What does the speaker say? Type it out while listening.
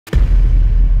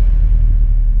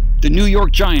The New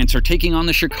York Giants are taking on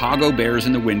the Chicago Bears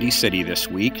in the Windy City this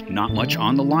week. Not much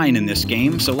on the line in this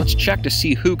game, so let's check to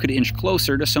see who could inch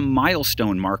closer to some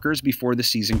milestone markers before the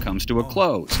season comes to a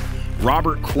close.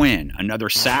 Robert Quinn, another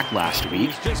sack last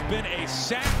week. He's just been a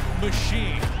sack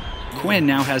machine. Quinn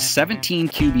now has 17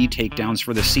 QB takedowns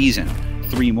for the season.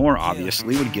 3 more,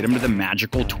 obviously, would get him to the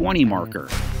magical 20 marker.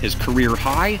 His career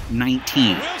high,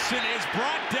 19. Wilson is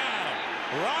brought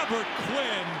down. Robert Quinn.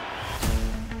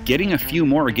 Getting a few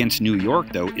more against New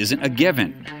York, though, isn't a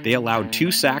given. They allowed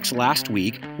 2 sacks last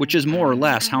week, which is more or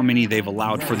less how many they've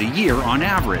allowed for the year on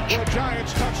average.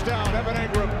 Giants touchdown, Evan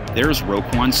Engram. There's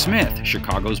Roquan Smith.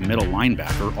 Chicago's middle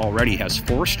linebacker already has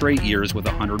 4 straight years with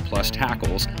 100-plus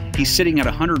tackles. He's sitting at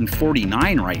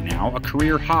 149 right now, a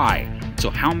career high. So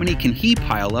how many can he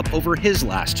pile up over his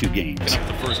last 2 games? Up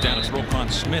the first down, it's Roquan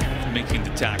Smith making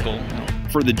the tackle.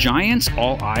 For the Giants,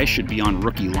 all eyes should be on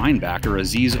rookie linebacker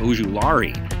Azeez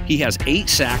Ojulari. He has 8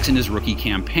 sacks in his rookie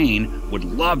campaign. Would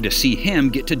love to see him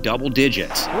get to double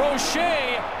digits. Roche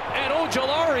and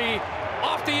Ojulari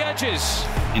off the edges.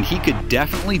 And he could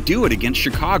definitely do it against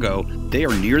Chicago. They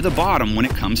are near the bottom when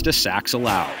it comes to sacks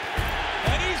allowed.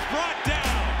 And he's brought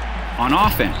down. On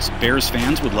offense, Bears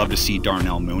fans would love to see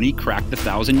Darnell Mooney crack the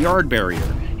 1,000-yard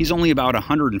barrier. He's only about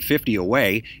 150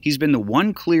 away. He's been the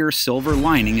one clear silver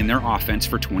lining in their offense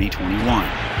for 2021.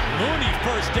 Mooney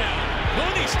first down.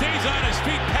 Mooney stays on his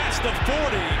feet past the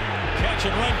 40. Catch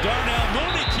and run. Darnell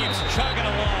Mooney keeps chugging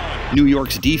along. New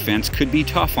York's defense could be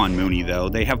tough on Mooney, though.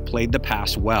 They have played the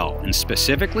pass well, and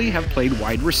specifically have played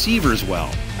wide receivers well.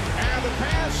 And the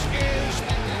pass is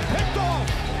picked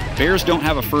off. Bears don't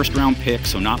have a first-round pick,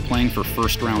 so not playing for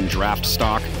first-round draft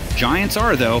stock. Giants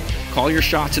are, though. Call your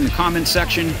shots in the comments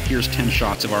section. Here's 10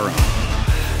 shots of our own.